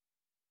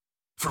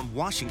From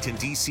Washington,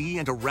 D.C.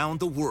 and around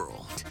the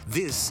world,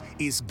 this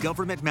is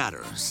Government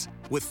Matters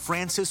with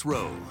Francis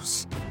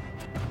Rose.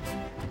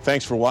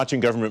 Thanks for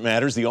watching Government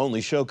Matters, the only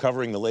show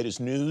covering the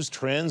latest news,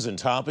 trends, and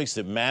topics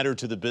that matter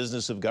to the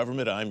business of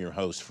government. I'm your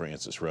host,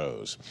 Francis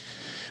Rose.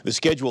 The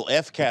Schedule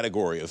F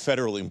category of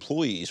federal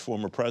employees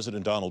former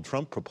President Donald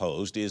Trump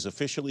proposed is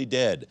officially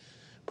dead.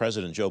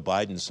 President Joe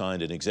Biden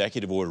signed an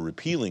executive order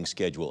repealing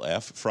Schedule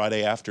F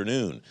Friday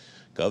afternoon.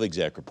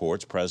 GovExec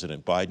reports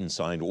President Biden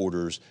signed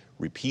orders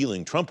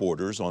repealing Trump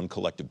orders on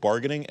collective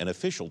bargaining and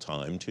official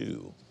time,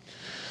 too.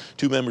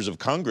 Two members of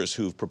Congress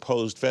who've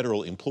proposed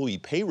federal employee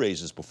pay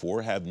raises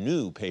before have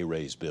new pay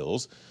raise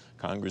bills.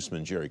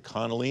 Congressman Jerry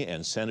Connolly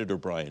and Senator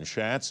Brian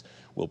Schatz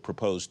will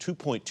propose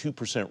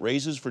 2.2%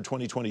 raises for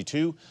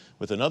 2022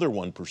 with another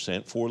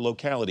 1% for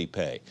locality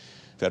pay.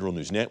 Federal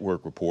News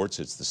Network reports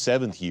it's the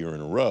seventh year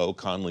in a row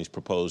Connolly's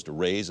proposed a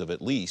raise of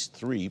at least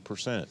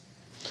 3%.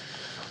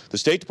 The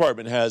State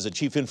Department has a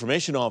chief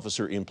information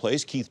officer in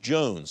place. Keith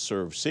Jones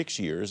served 6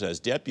 years as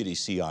deputy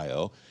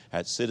CIO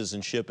at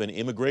Citizenship and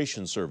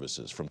Immigration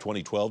Services from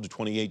 2012 to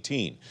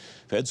 2018.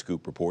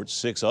 FedScoop reports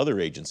 6 other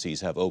agencies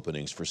have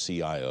openings for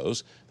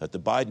CIOs that the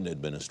Biden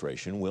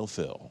administration will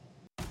fill.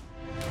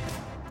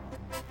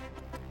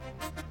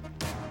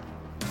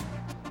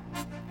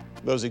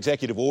 Those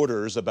executive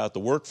orders about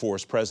the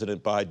workforce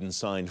President Biden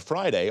signed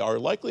Friday are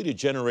likely to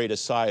generate a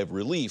sigh of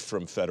relief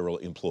from federal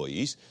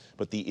employees,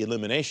 but the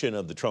elimination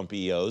of the Trump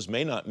EOs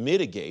may not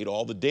mitigate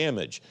all the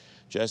damage.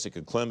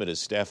 Jessica Klement is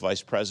Staff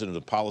Vice President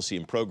of Policy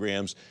and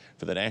Programs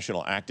for the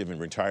National Active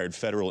and Retired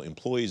Federal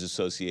Employees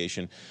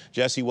Association.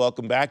 Jesse,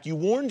 welcome back. You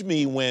warned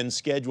me when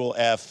Schedule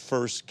F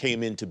first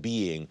came into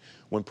being,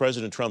 when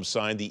President Trump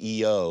signed the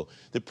EO,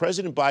 that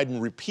President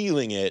Biden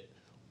repealing it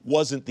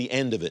wasn't the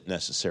end of it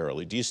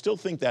necessarily. Do you still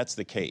think that's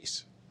the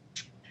case?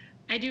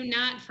 I do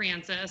not,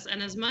 Francis.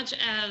 And as much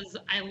as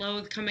I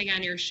loathe coming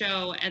on your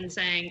show and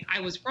saying I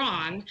was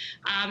wrong,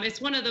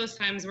 it's one of those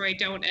times where I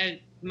don't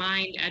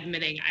mind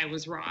admitting I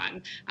was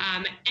wrong.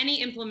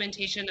 Any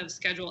implementation of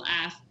Schedule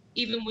F,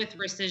 even with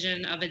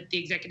rescission of the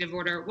executive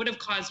order, would have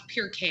caused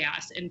pure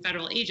chaos in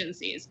federal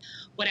agencies.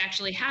 What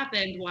actually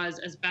happened was,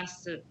 as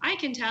best as I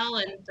can tell,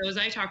 and those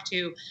I talked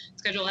to,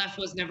 Schedule F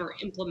was never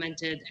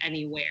implemented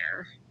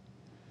anywhere.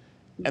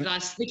 And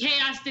thus, the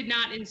chaos did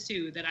not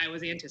ensue that I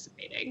was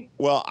anticipating.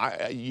 Well,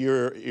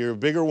 you're a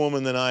bigger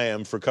woman than I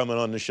am for coming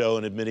on the show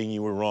and admitting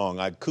you were wrong.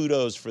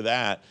 Kudos for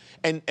that.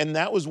 And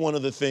that was one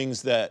of the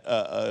things that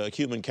a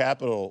human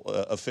capital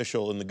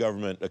official in the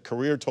government, a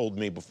career, told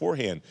me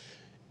beforehand.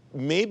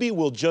 Maybe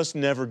we'll just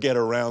never get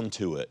around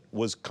to it,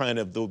 was kind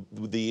of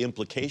the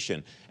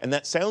implication. And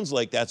that sounds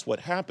like that's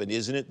what happened,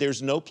 isn't it?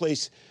 There's no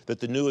place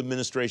that the new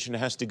administration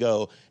has to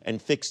go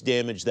and fix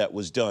damage that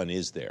was done,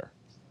 is there?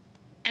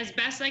 As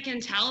best I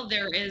can tell,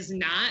 there is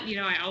not.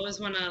 I always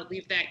want to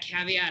leave that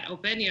caveat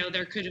open.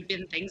 There could have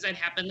been things that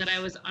happened that I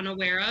was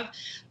unaware of.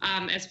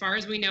 As far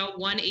as we know,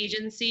 one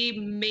agency,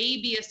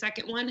 maybe a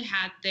second one,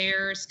 had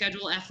their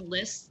Schedule F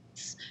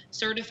lists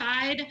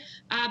certified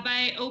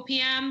by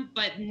OPM,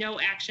 but no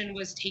action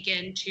was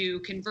taken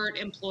to convert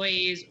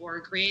employees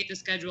or create the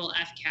Schedule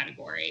F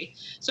category.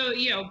 So,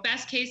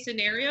 best case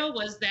scenario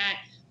was that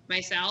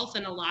myself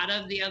and a lot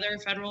of the other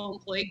federal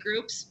employee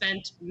groups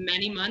spent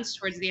many months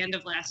towards the end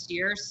of last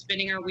year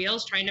spinning our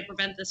wheels trying to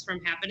prevent this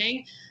from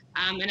happening.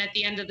 And at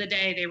the end of the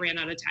day, they ran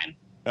out of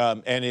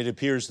time. And it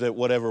appears that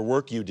whatever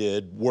work you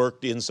did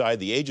worked inside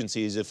the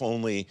agencies, if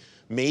only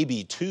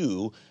maybe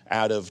 2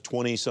 out of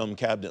 20-some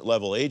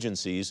cabinet-level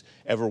agencies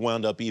ever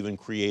wound up even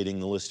creating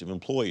the list of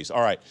employees.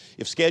 All right,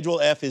 if Schedule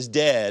F is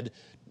dead,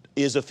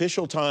 is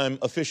official time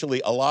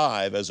officially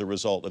alive as a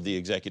result of the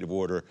executive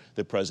order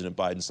that President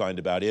Biden signed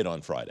about it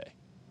on Friday?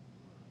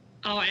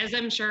 Oh, as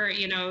I'm sure,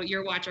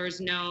 your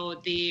watchers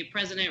know, the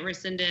president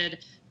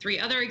rescinded 3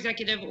 other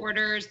executive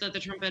orders that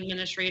the Trump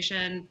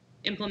administration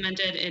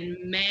implemented in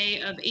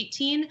May of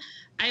 18,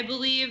 I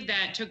believe,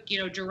 that took,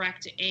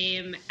 direct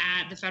aim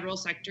at the federal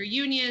sector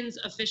unions,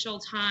 official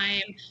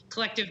time,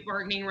 collective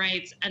bargaining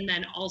rights, and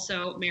then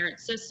also merit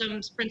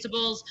systems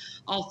principles.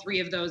 All 3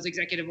 of those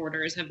executive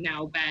orders have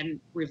now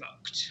been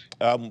revoked.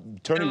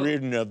 Tony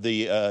Reardon of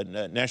the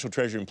National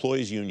Treasury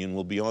Employees Union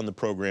will be on the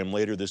program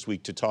later this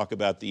week to talk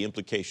about the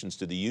implications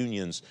to the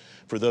unions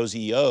for those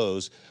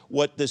EOs.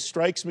 What this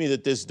strikes me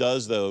that this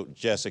does, though,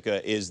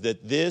 Jessica, is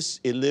that this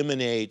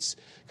eliminates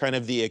kind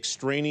of the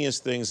extraneous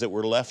things that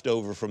were left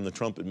over from the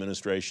Trump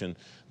administration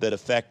that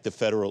affect the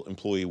federal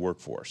employee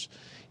workforce.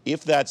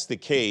 If that's the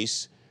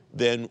case,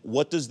 then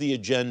what does the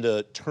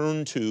agenda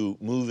turn to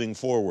moving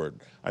forward?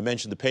 I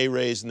mentioned the pay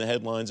raise in the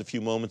headlines a few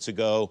moments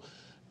ago.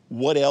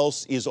 What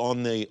else is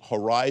on the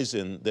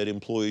horizon that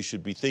employees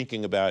should be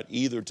thinking about,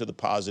 either to the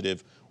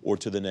positive or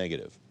to the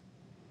negative?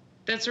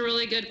 That's a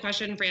really good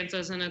question,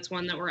 Francis, and it's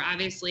one that we're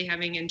obviously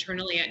having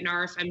internally at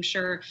NARFE. I'm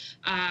sure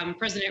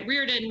President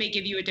Reardon may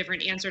give you a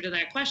different answer to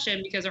that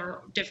question because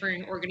our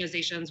different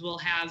organizations will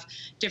have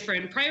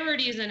different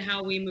priorities in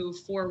how we move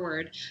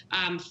forward.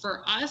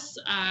 For us,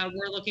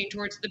 we're looking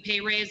towards the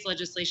pay raise.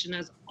 Legislation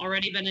has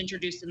already been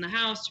introduced in the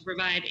House to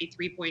provide a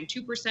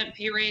 3.2%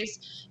 pay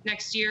raise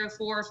next year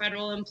for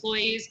federal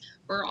employees.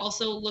 We're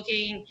also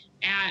looking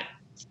at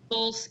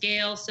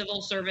full-scale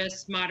civil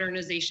service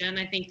modernization.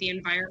 I think the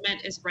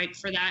environment is ripe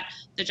for that.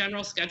 The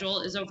general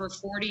schedule is over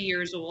 40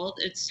 years old.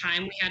 It's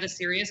time we had a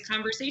serious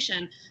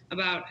conversation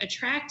about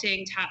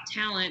attracting top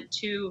talent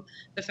to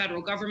the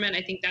federal government.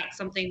 I think that's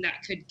something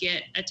that could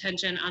get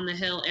attention on the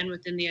Hill and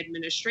within the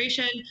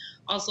administration.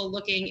 Also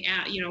looking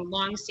at,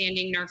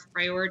 long-standing NARFE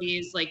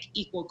priorities like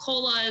equal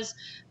COLAs,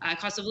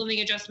 cost of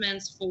living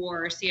adjustments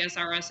for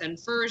CSRS and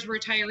FERS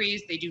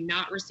retirees. They do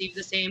not receive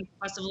the same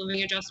cost of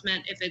living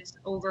adjustment if it's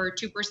over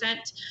 2%.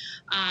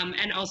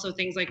 And also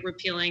things like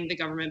repealing the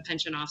government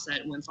pension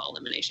offset and windfall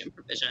elimination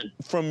provision.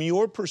 From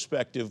your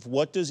perspective,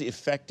 what does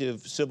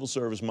effective civil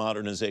service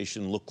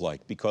modernization look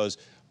like? Because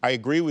I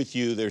agree with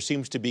you, there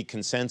seems to be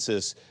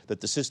consensus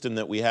that the system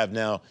that we have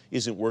now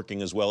isn't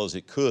working as well as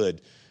it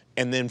could.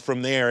 And then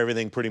from there,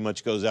 everything pretty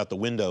much goes out the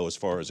window as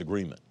far as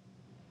agreement.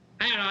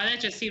 I don't know, that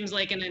just seems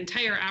like an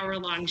entire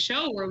hour-long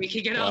show where we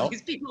could get all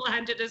these people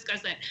on to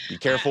discuss it. Be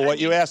careful what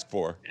you ask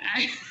for.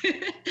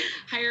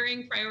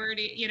 Hiring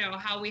priority,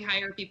 how we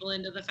hire people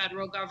into the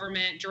federal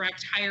government,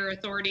 direct hire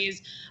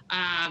authorities,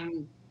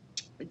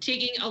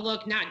 taking a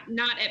look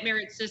not at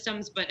merit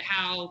systems, but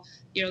how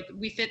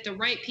we fit the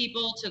right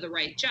people to the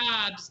right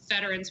jobs,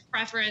 veterans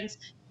preference.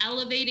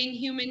 Elevating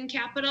human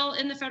capital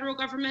in the federal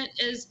government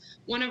is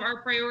one of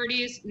our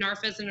priorities.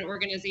 NARFE as an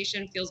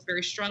organization feels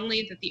very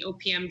strongly that the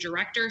OPM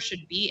director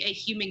should be a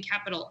human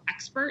capital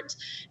expert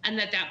and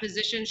that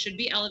position should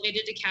be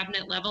elevated to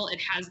cabinet level.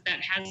 That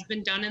has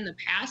been done in the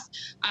past.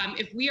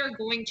 If we are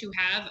going to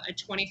have a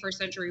 21st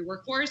century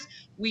workforce,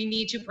 we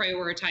need to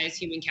prioritize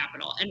human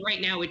capital. And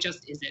right now it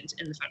just isn't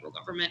in the federal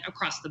government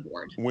across the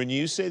board. When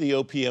you say the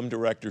OPM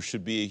director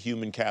should be a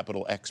human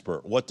capital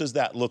expert, what does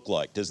that look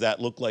like? Does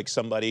that look like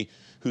somebody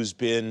who's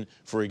been,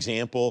 for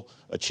example,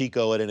 a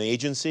Chico at an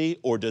agency,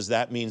 or does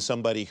that mean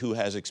somebody who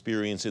has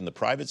experience in the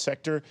private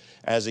sector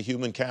as a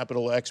human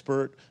capital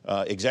expert,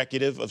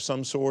 executive of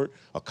some sort,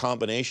 a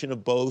combination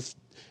of both?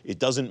 It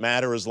doesn't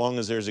matter as long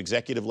as there's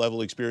executive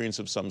level experience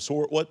of some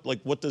sort.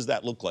 What does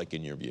that look like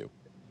in your view?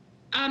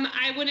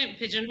 I wouldn't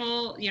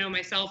pigeonhole,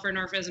 myself or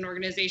NARFE as an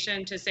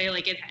organization to say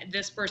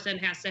this person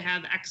has to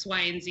have X,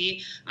 Y, and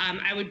Z.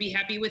 I would be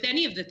happy with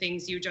any of the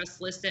things you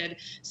just listed.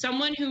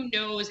 Someone who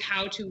knows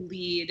how to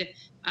lead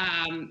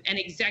an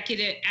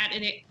executive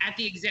at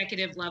the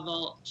executive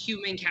level,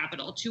 human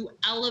capital, to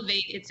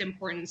elevate its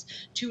importance,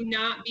 to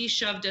not be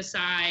shoved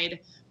aside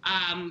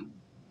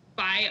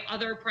by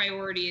other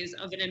priorities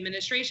of an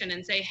administration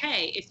and say,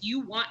 hey, if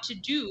you want to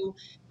do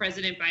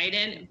President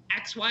Biden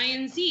X, Y,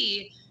 and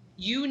Z,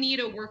 you need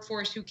a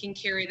workforce who can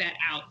carry that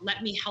out.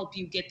 Let me help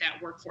you get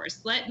that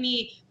workforce. Let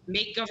me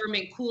make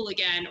government cool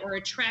again or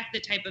attract the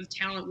type of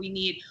talent we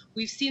need.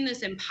 We've seen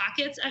this in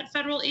pockets at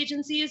federal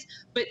agencies,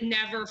 but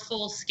never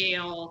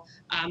full-scale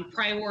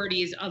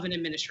priorities of an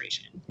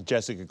administration.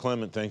 Jessica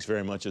Klement, thanks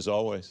very much as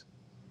always.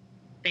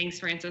 Thanks,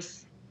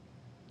 Francis.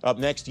 Up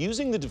next,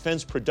 using the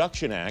Defense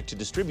Production Act to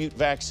distribute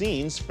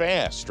vaccines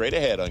fast. Straight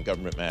ahead on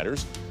Government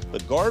Matters, the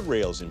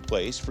guardrails in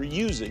place for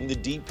using the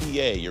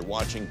DPA. You're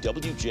watching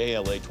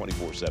WJLA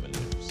 24/7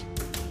 News.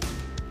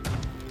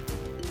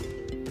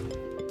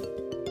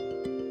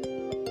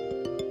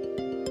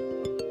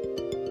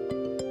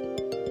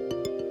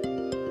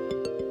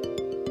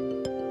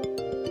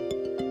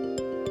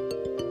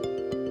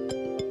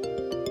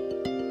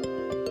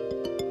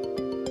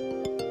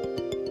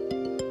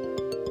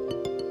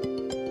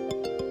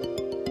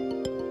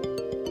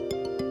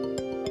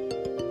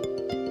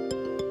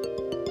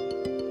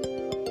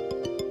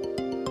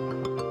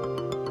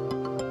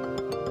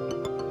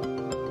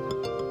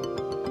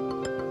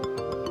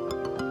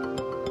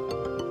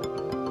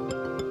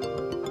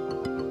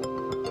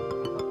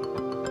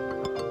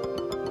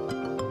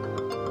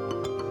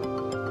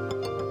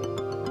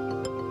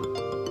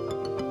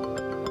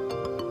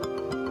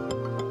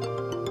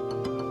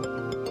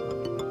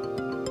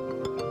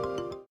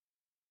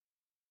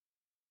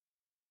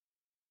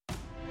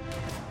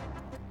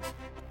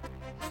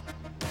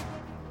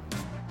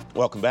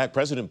 Welcome back.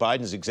 President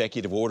Biden's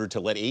executive order to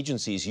let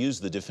agencies use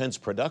the Defense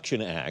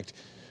Production Act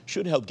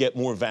should help get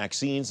more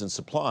vaccines and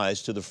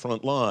supplies to the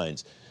front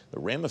lines. The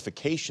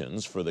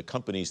ramifications for the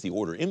companies the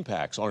order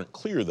impacts aren't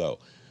clear, though.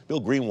 Bill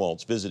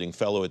Greenwalt's visiting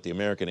fellow at the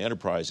American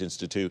Enterprise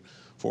Institute,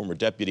 former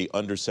Deputy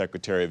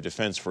Undersecretary of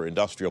Defense for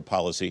Industrial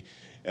Policy.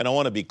 And I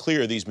want to be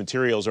clear, these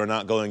materials are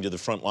not going to the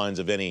front lines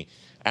of any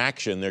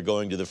action. They're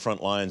going to the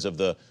front lines of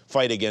the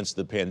fight against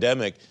the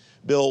pandemic.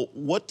 Bill,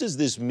 what does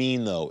this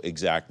mean, though,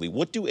 exactly?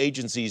 What do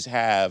agencies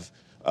have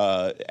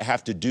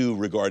to do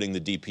regarding the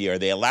DPA? Are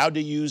they allowed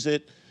to use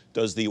it?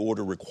 Does the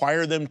order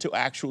require them to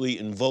actually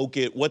invoke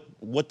it?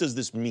 What does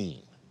this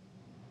mean?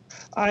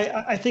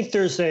 I think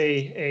there's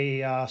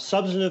a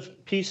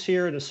substantive piece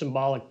here and a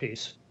symbolic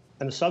piece.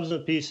 And the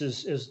substantive piece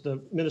is the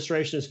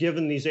administration has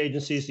given these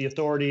agencies the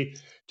authority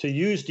to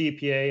use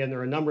DPA, and there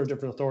are a number of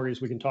different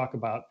authorities we can talk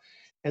about.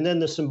 And then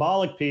the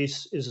symbolic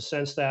piece is a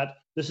sense that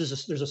there's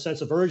a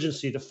sense of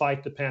urgency to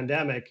fight the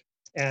pandemic,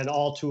 and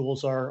all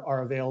tools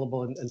are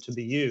available and to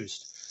be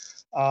used.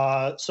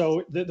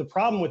 So the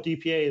problem with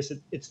DPA is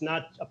that it's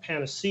not a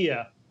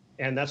panacea,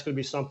 and that's going to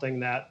be something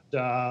that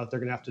they're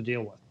going to have to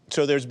deal with.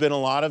 So there's been a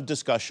lot of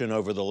discussion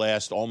over the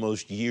last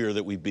almost year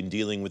that we've been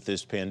dealing with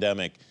this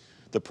pandemic.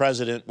 The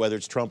president, whether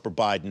it's Trump or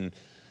Biden,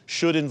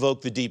 should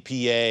invoke the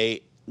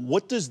DPA.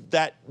 What does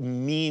that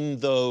mean,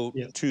 though,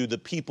 to the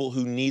people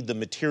who need the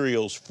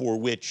materials for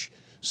which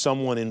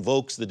someone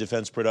invokes the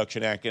Defense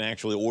Production Act and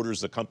actually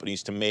orders the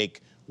companies to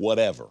make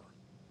whatever?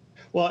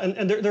 Well,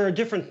 and there are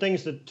different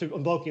things that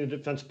invoking the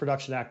Defense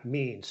Production Act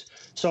means.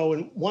 So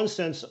in one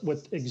sense,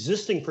 with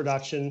existing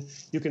production,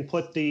 you can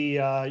put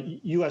the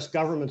U.S.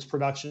 government's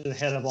production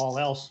ahead of all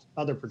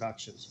other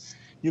productions.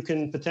 You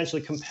can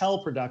potentially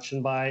compel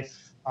production by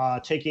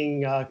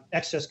taking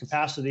excess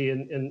capacity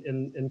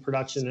in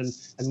production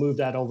and move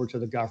that over to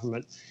the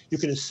government. You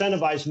can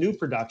incentivize new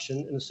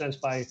production in a sense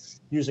by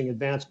using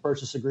advanced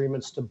purchase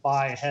agreements to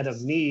buy ahead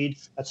of need.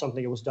 That's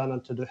something that was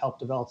done to help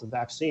develop the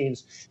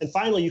vaccines. And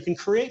finally, you can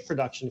create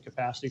production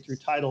capacity through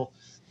Title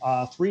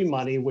III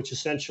money, which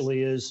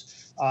essentially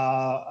is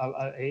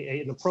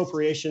an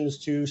appropriations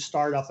to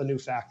start up a new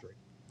factory.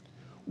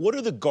 What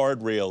are the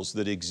guardrails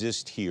that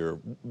exist here?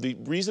 The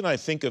reason I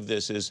think of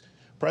this is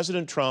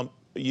President Trump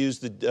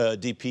used the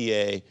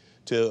DPA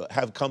to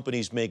have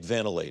companies make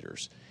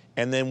ventilators.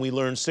 And then we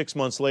learned 6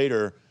 months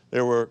later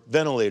there were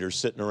ventilators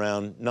sitting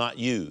around not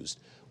used.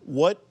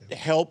 What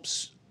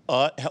helps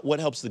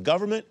the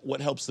government?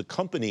 What helps the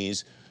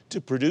companies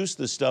to produce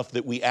the stuff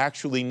that we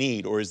actually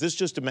need? Or is this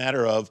just a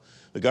matter of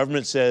the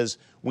government says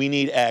we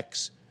need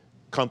X,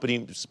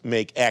 companies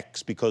make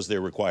X because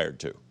they're required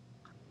to?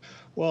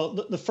 Well,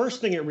 the first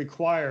thing it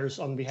requires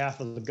on behalf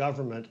of the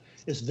government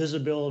is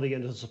visibility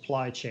into the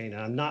supply chain.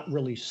 And I'm not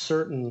really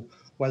certain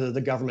whether the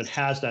government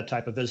has that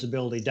type of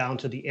visibility down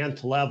to the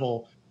nth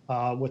level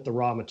with the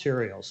raw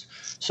materials.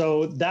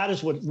 So that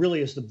is what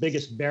really is the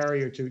biggest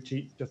barrier to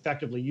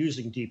effectively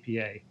using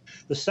DPA.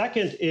 The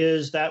second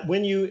is that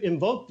when you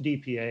invoke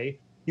DPA,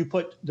 you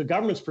put the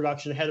government's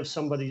production ahead of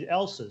somebody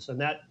else's, and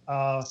that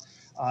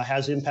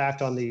has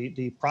impact on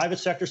the private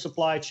sector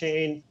supply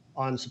chain,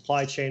 on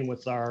supply chain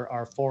with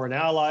our foreign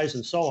allies,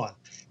 and so on.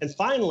 And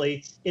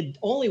finally, it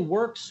only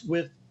works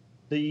with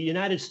the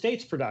United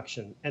States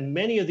production. And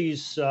many of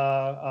these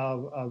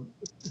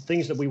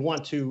things that we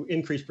want to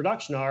increase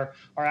production are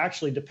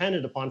actually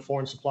dependent upon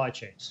foreign supply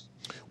chains.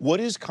 What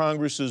is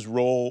Congress's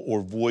role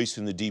or voice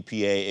in the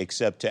DPA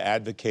except to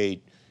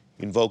advocate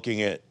invoking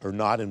it or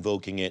not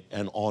invoking it,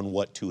 and on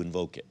what to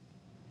invoke it?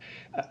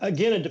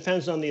 Again, it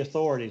depends on the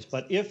authorities,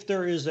 but if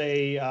there is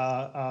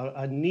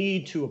a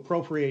need to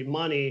appropriate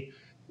money,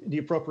 the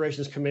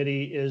Appropriations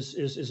Committee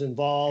is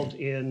involved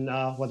in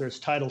whether it's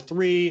Title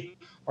III,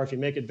 or if you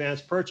make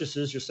advanced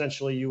purchases,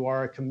 essentially you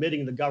are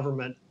committing the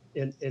government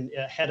in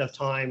ahead of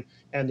time,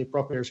 and the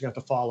appropriators are going to have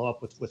to follow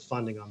up with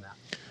funding on that.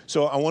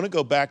 So I want to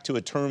go back to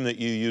a term that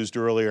you used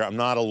earlier. I'm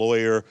not a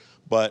lawyer,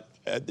 but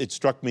it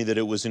struck me that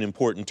it was an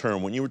important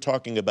term. When you were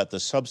talking about the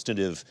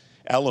substantive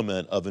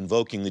element of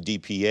invoking the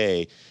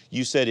DPA,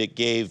 you said it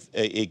gives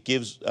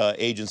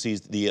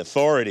agencies the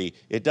authority.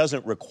 It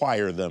doesn't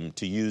require them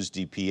to use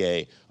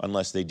DPA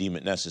unless they deem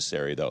it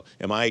necessary, though.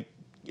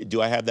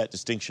 Do I have that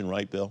distinction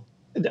right, Bill?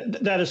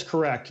 That is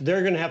correct.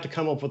 They're going to have to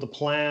come up with a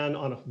plan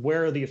on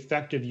where the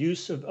effective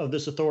use of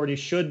this authority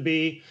should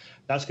be.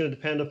 That's going to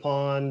depend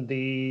upon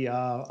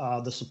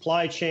the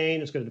supply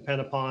chain. It's going to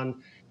depend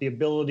upon the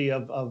ability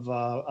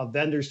of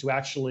vendors to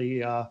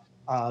actually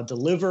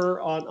deliver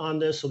on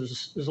this. So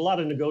there's a lot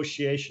of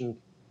negotiation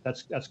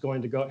that's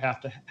going to have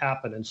to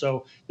happen. And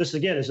so this,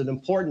 again, is an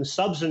important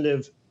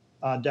substantive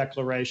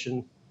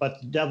declaration, but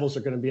the devils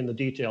are going to be in the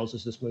details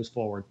as this moves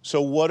forward.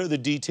 So what are the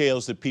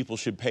details that people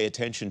should pay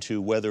attention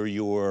to, whether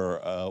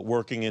you're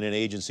working in an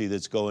agency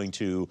that's going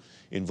to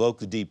invoke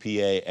the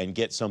DPA and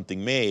get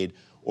something made,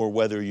 or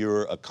whether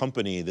you're a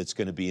company that's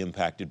going to be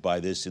impacted by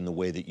this in the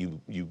way that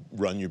you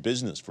run your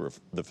business for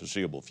the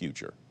foreseeable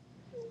future?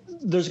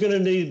 There's going to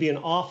need to be an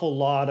awful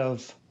lot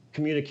of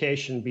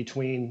communication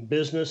between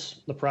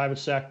business, the private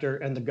sector,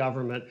 and the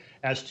government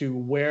as to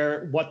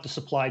what the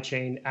supply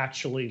chain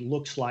actually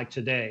looks like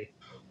today.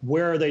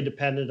 Where are they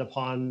dependent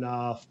upon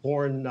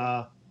foreign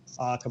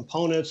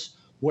components?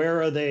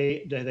 Where do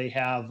they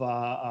have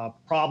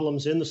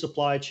problems in the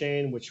supply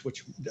chain, which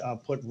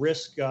put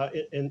risk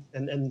in,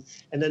 and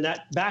then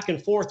that back and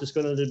forth is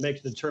going to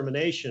make the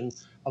determination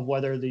of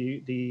whether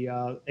the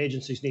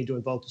agencies need to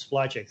invoke the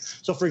supply chain.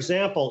 So, for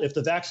example, if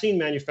the vaccine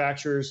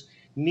manufacturers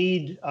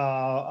need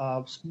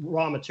raw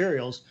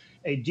materials,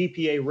 a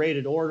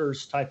DPA-rated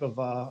orders type of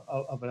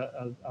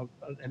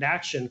an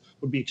action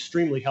would be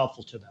extremely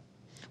helpful to them.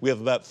 We have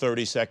about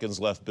 30 seconds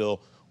left,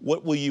 Bill.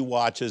 What will you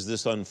watch as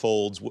this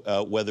unfolds,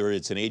 whether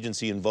it's an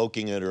agency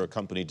invoking it or a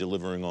company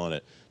delivering on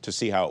it, to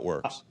see how it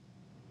works?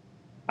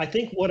 I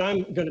think what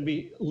I'm going to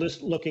be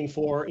looking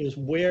for is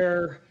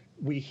where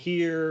we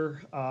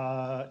hear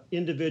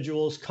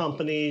individuals,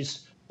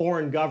 companies,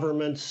 foreign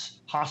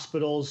governments,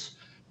 hospitals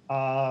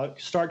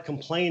start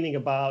complaining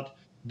about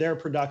their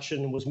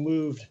production was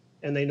moved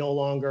and they no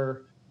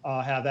longer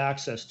have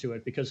access to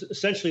it. Because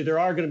essentially there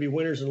are going to be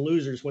winners and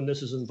losers when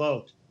this is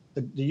invoked.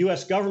 The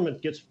U.S.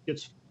 government gets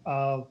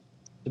to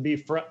be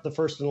the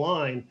first in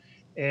line,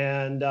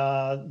 and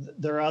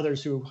there are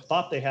others who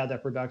thought they had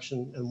that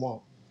production and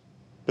won't.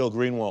 Bill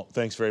Greenwalt,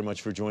 thanks very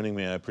much for joining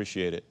me. I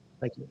appreciate it.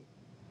 Thank you.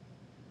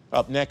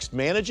 Up next,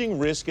 managing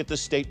risk at the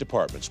State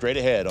Department. Straight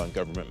ahead on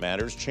Government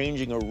Matters,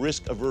 changing a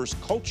risk-averse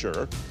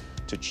culture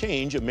to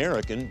change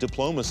American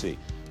diplomacy.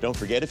 Don't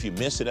forget, if you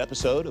miss an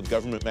episode of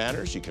Government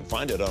Matters, you can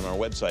find it on our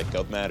website,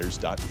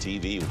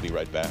 govmatters.tv. We'll be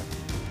right back.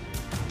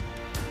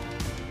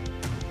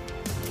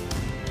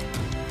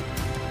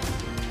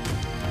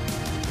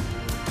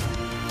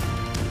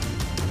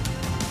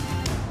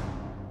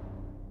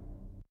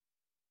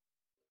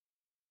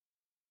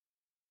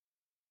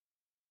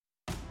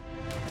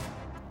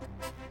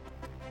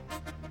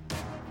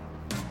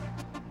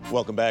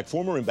 Welcome back.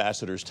 Former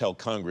ambassadors tell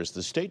Congress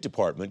the State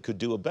Department could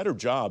do a better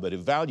job at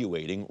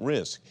evaluating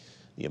risk.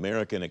 The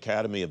American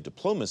Academy of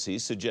Diplomacy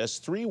suggests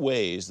 3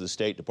 ways the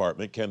State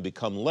Department can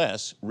become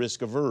less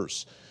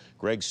risk-averse.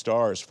 Greg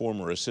Starr is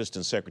former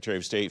Assistant Secretary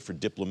of State for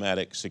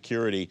Diplomatic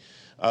Security.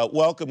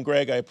 Welcome,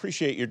 Greg. I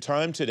appreciate your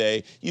time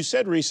today. You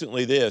said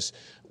recently this: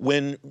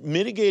 when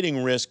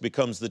mitigating risk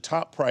becomes the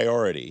top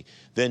priority,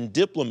 then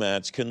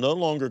diplomats can no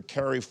longer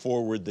carry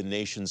forward the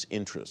nation's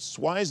interests.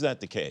 Why is that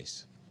the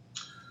case?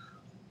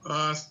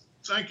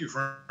 Thank you,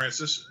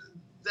 Francis.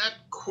 That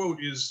quote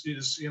is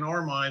in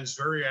our minds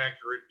very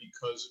accurate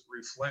because it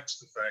reflects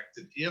the fact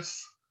that if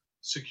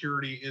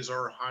security is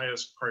our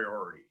highest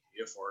priority,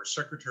 if our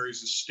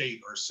secretaries of state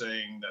are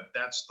saying that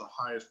that's the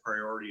highest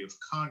priority, if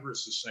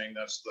Congress is saying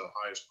that's the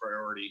highest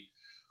priority,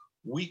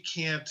 we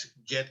can't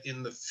get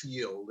in the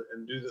field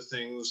and do the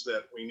things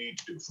that we need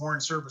to do.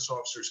 Foreign service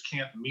officers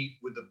can't meet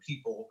with the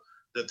people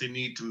that they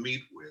need to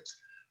meet with.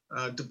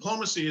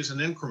 Diplomacy is an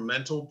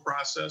incremental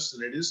process,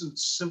 and it isn't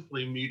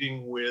simply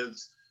meeting with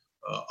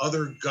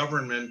other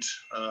government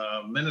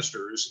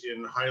ministers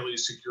in highly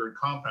secured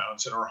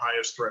compounds in our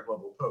highest threat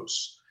level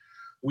posts.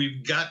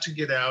 We've got to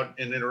get out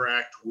and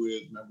interact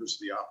with members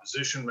of the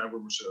opposition,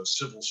 members of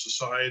civil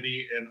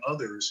society, and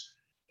others.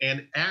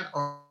 And at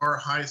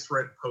our high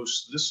threat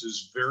posts, this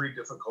is very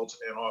difficult,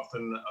 and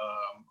often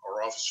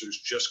our officers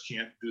just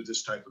can't do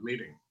this type of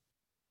meeting.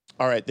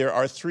 All right, there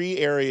are 3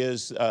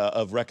 areas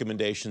of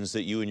recommendations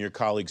that you and your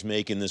colleagues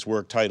make in this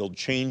work titled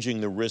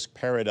Changing the Risk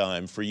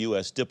Paradigm for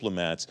U.S.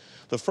 Diplomats.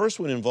 The first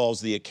one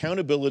involves the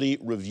Accountability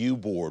Review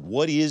Board.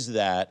 What is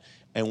that,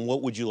 and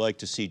what would you like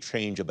to see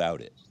change about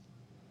it?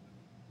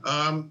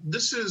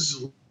 This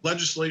is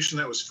legislation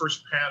that was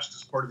first passed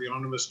as part of the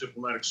Omnibus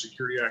Diplomatic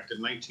Security Act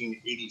in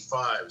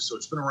 1985, so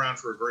it's been around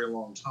for a very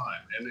long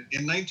time. And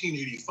in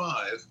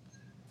 1985,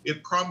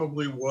 it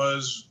probably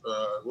was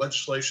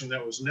legislation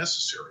that was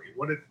necessary.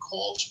 What it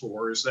calls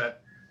for is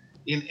that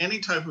in any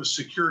type of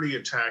security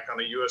attack on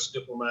a U.S.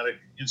 diplomatic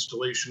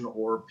installation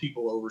or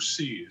people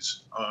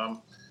overseas,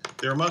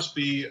 there must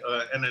be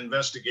an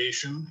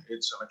investigation.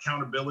 It's an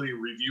accountability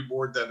review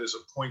board that is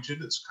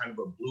appointed. It's kind of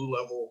a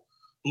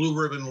blue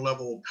ribbon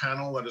level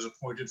panel that is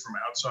appointed from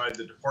outside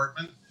the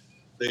department.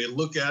 They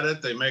look at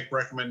it, they make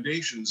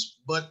recommendations,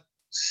 but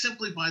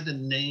simply by the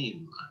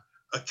name,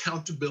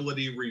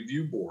 Accountability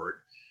Review Board,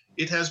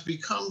 it has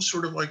become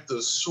sort of like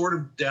the sword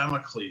of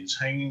Damocles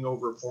hanging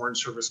over foreign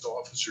service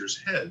officers'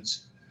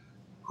 heads,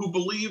 who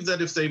believe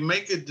that if they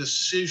make a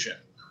decision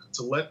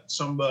to let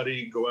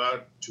somebody go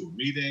out to a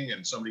meeting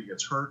and somebody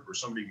gets hurt or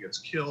somebody gets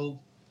killed,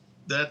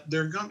 that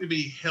they're going to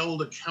be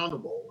held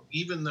accountable,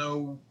 even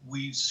though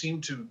we seem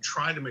to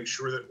try to make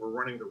sure that we're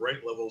running the right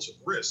levels of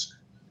risk.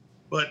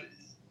 But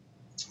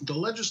the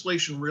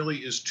legislation really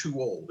is too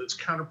old. It's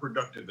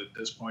counterproductive at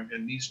this point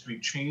and needs to be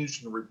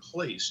changed and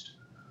replaced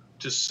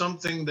to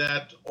something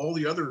that all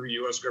the other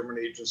U.S. government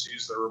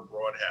agencies that are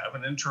abroad have,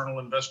 an internal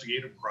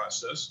investigative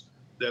process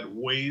that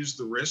weighs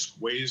the risk,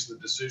 weighs the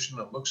decision,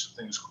 that looks at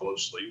things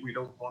closely. We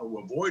don't want to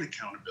avoid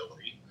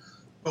accountability,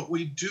 but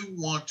we do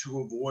want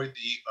to avoid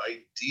the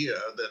idea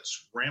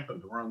that's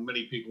rampant around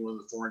many people in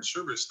the Foreign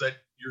Service that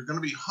you're going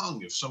to be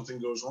hung if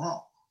something goes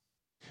wrong.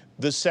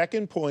 The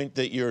second point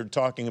that you're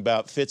talking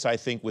about fits, I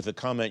think, with a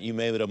comment you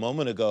made a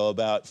moment ago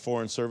about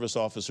foreign service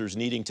officers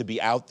needing to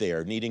be out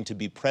there, needing to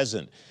be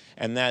present.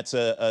 And that's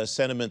a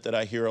sentiment that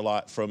I hear a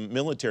lot from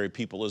military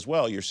people as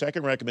well. Your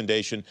second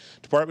recommendation,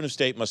 Department of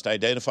State must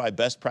identify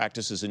best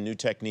practices and new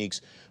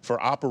techniques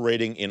for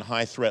operating in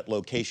high-threat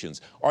locations.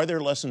 Are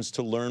there lessons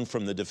to learn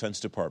from the Defense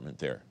Department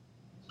there?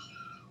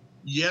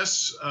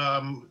 Yes,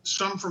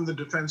 some from the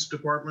Defense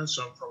Department,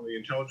 some from the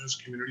intelligence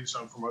community,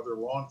 some from other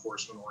law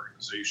enforcement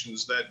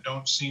organizations that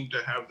don't seem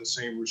to have the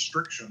same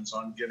restrictions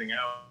on getting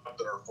out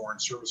that our foreign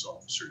service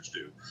officers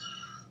do.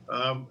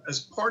 As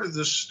part of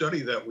this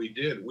study that we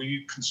did,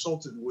 we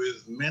consulted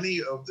with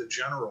many of the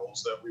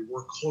generals that we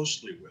work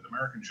closely with,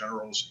 American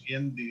generals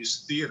in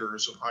these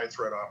theaters of high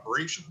threat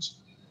operations.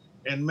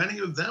 And many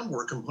of them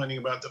were complaining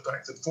about the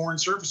fact that Foreign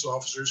Service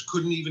officers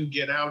couldn't even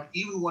get out,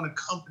 even when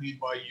accompanied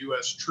by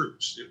U.S.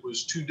 troops. It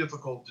was too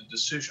difficult a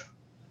decision.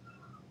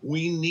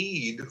 We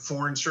need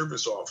Foreign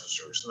Service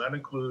officers, and that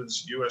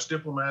includes U.S.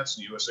 diplomats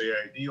and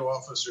USAID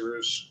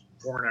officers,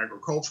 foreign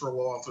agricultural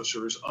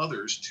officers,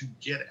 others, to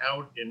get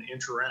out and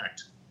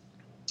interact.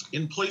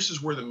 In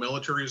places where the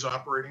military is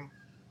operating,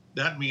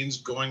 that means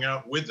going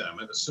out with them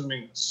and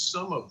assuming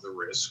some of the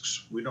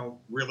risks. We don't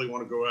really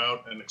want to go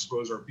out and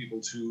expose our people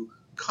to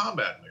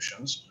combat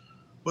missions,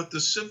 but the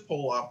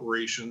CivPol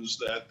operations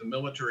that the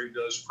military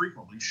does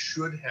frequently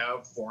should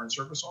have Foreign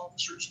Service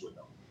officers with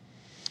them.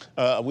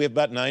 We have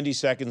about 90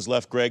 seconds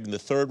left, Greg. And the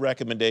third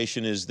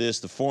recommendation is this: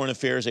 the foreign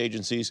affairs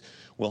agencies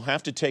will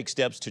have to take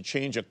steps to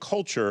change a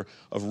culture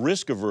of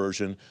risk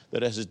aversion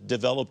that has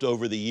developed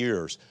over the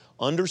years.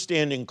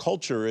 Understanding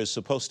culture is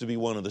supposed to be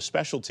one of the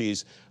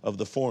specialties of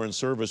the Foreign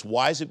Service.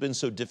 Why has it been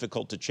so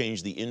difficult to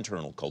change the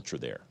internal culture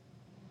there?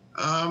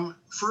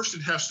 First,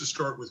 it has to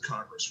start with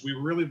Congress. We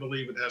really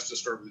believe it has to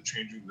start with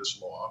changing this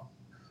law.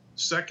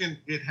 Second,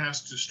 it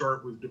has to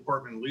start with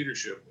department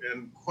leadership.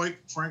 And quite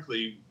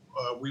frankly,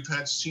 we've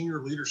had senior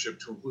leadership,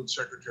 to include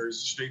secretaries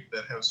of state,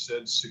 that have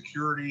said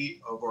security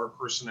of our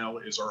personnel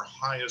is our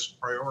highest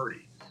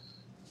priority.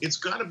 It's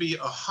got to be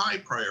a high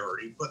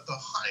priority, but the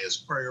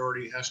highest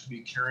priority has to be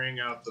carrying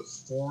out the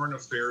foreign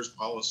affairs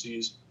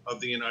policies of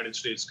the United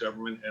States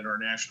government and our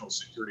national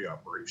security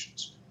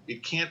operations.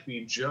 It can't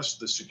be just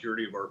the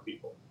security of our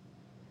people.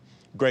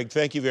 Greg,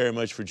 thank you very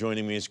much for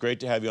joining me. It's great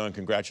to have you on.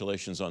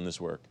 Congratulations on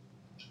this work.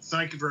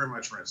 Thank you very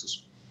much,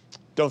 Francis.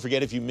 Don't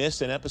forget, if you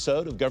missed an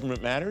episode of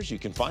Government Matters, you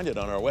can find it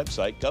on our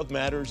website,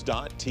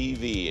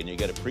 govmatters.tv, and you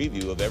get a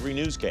preview of every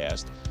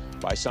newscast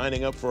by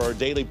signing up for our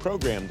daily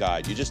program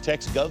guide. You just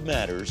text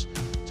GovMatters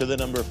to the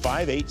number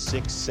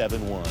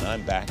 58671.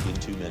 I'm back in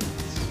 2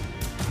 minutes.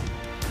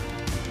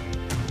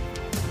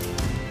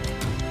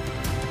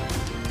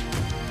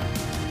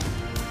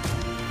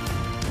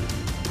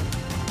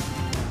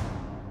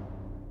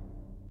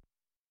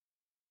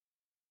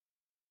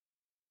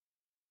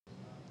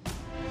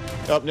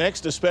 Up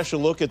next, a special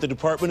look at the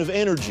Department of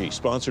Energy,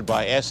 sponsored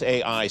by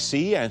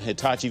SAIC and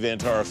Hitachi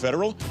Vantara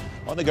Federal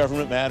on the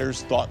Government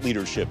Matters Thought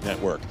Leadership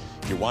Network.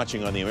 If you're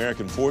watching on the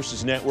American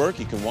Forces Network,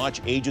 you can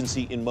watch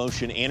Agency in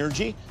Motion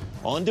Energy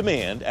on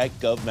demand at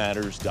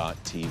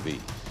govmatters.tv.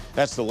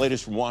 That's the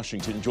latest from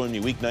Washington. Join me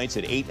weeknights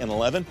at 8 and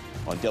 11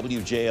 on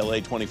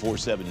WJLA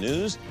 24/7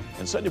 News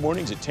and Sunday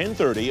mornings at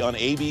 10:30 on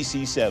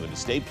ABC 7 to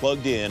stay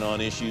plugged in on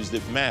issues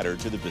that matter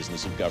to the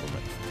business of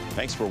government.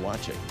 Thanks for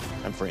watching.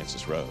 I'm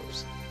Francis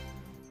Rose.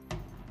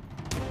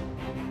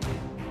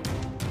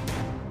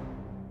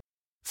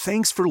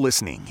 Thanks for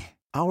listening.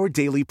 Our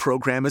daily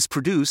program is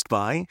produced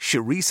by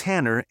Sharice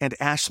Hanner and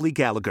Ashley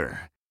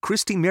Gallagher.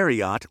 Christy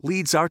Marriott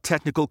leads our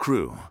technical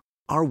crew.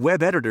 Our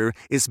web editor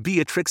is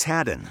Beatrix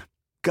Haddon.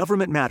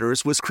 Government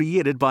Matters was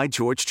created by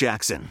George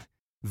Jackson.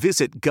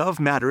 Visit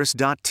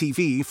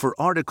govmatters.tv for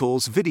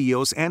articles,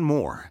 videos, and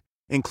more,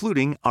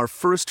 including our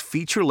first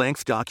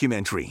feature-length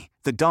documentary,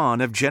 The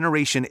Dawn of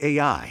Generation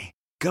AI.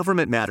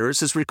 Government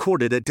Matters is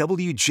recorded at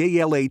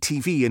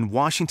WJLA-TV in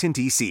Washington,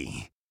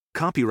 D.C.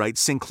 Copyright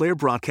Sinclair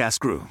Broadcast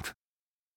Group.